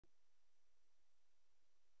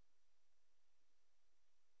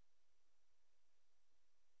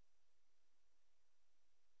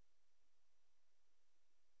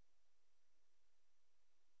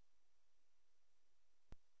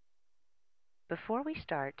Before we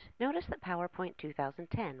start, notice that PowerPoint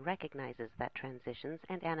 2010 recognizes that transitions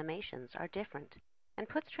and animations are different and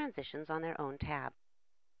puts transitions on their own tab.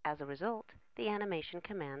 As a result, the animation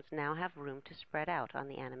commands now have room to spread out on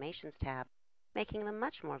the Animations tab, making them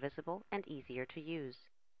much more visible and easier to use.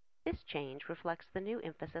 This change reflects the new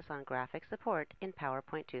emphasis on graphic support in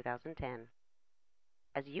PowerPoint 2010.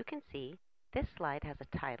 As you can see, this slide has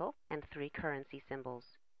a title and 3 currency symbols.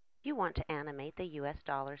 You want to animate the US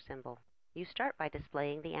dollar symbol. You start by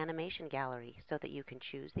displaying the animation gallery so that you can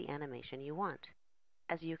choose the animation you want.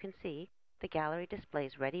 As you can see, the gallery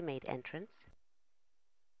displays ready-made entrance,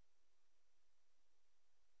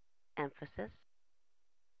 emphasis,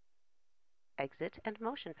 exit, and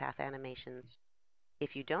motion path animations.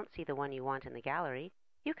 If you don't see the one you want in the gallery,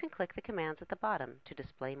 you can click the commands at the bottom to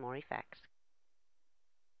display more effects.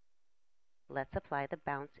 Let's apply the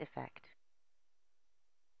bounce effect.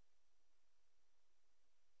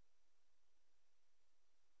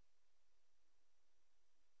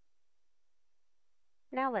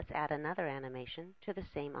 Now let's add another animation to the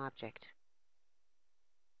same object.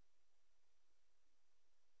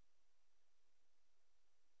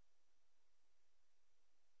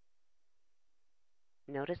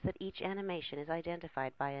 Notice that each animation is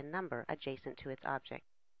identified by a number adjacent to its object.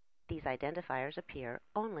 These identifiers appear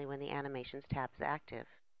only when the Animations tab is active.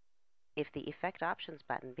 If the Effect Options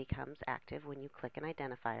button becomes active when you click an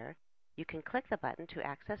identifier, you can click the button to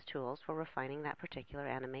access tools for refining that particular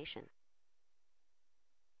animation.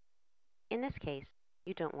 In this case,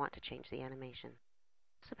 you don't want to change the animation.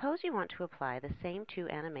 Suppose you want to apply the same 2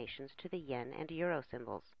 animations to the yen and euro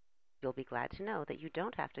symbols. You'll be glad to know that you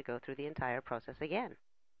don't have to go through the entire process again.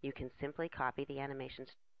 You can simply copy the animations.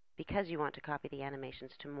 Because you want to copy the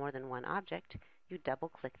animations to more than one object, you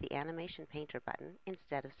double-click the Animation Painter button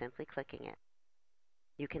instead of simply clicking it.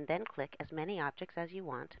 You can then click as many objects as you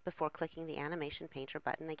want before clicking the Animation Painter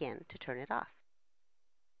button again to turn it off.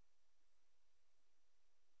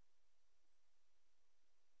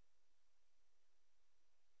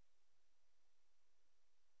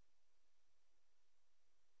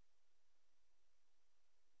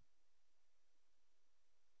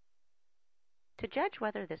 To judge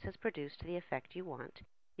whether this has produced the effect you want,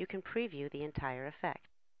 you can preview the entire effect.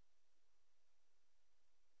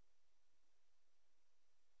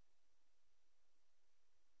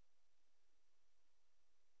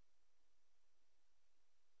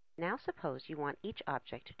 Now suppose you want each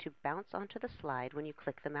object to bounce onto the slide when you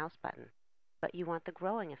click the mouse button, but you want the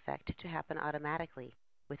growing effect to happen automatically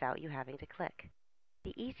without you having to click.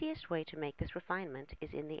 The easiest way to make this refinement is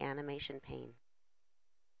in the Animation pane.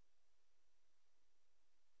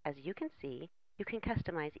 As you can see, you can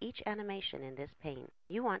customize each animation in this pane.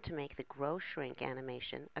 You want to make the grow-shrink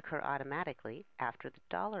animation occur automatically after the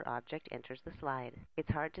dollar object enters the slide. It's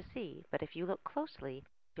hard to see, but if you look closely,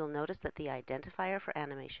 you'll notice that the identifier for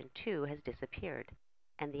animation 2 has disappeared,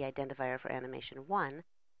 and the identifier for animation 1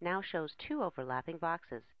 now shows 2 overlapping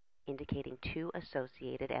boxes, indicating 2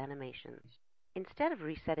 associated animations. Instead of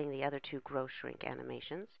resetting the other 2 grow-shrink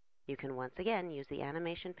animations, you can once again use the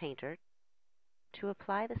Animation Painter to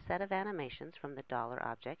apply the set of animations from the dollar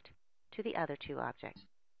object to the other 2 objects.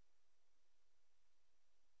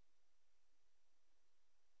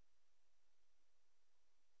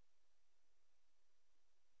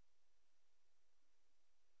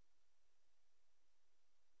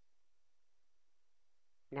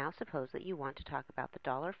 Now suppose that you want to talk about the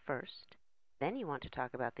dollar first, then you want to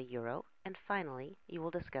talk about the euro, and finally you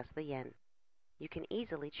will discuss the yen. You can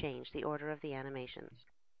easily change the order of the animations.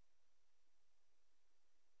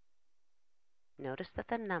 Notice that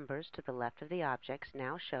the numbers to the left of the objects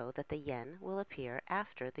now show that the yen will appear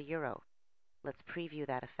after the euro. Let's preview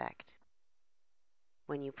that effect.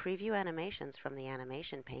 When you preview animations from the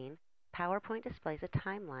Animation pane, PowerPoint displays a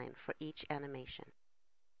timeline for each animation.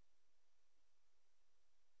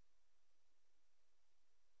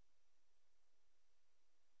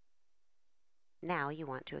 Now you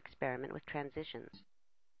want to experiment with transitions.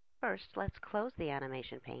 First, let's close the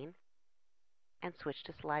Animation pane and switch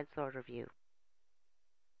to Slide Sorter View.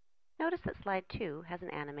 Notice that Slide 2 has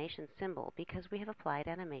an animation symbol because we have applied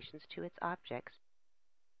animations to its objects.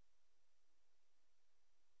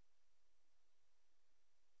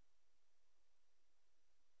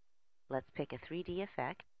 Let's pick a 3D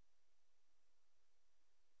effect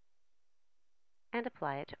and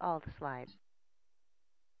apply it to all the slides.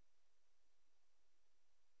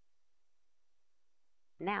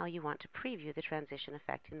 Now you want to preview the transition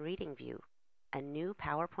effect in Reading View, a new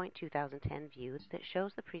PowerPoint 2010 view that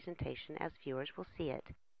shows the presentation as viewers will see it,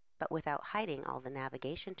 but without hiding all the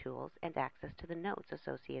navigation tools and access to the notes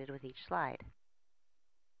associated with each slide.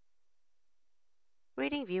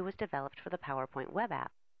 Rotating View was developed for the PowerPoint web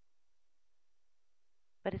app,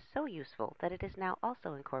 but is so useful that it is now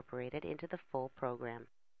also incorporated into the full program.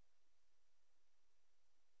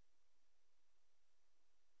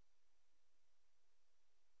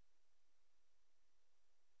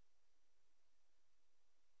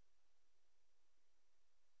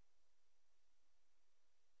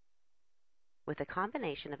 With a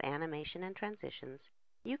combination of animation and transitions,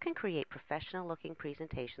 you can create professional-looking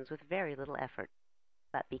presentations with very little effort.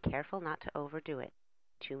 But be careful not to overdo it.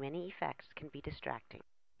 Too many effects can be distracting.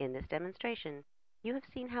 In this demonstration, you have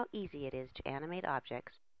seen how easy it is to animate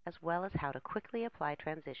objects, as well as how to quickly apply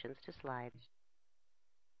transitions to slides.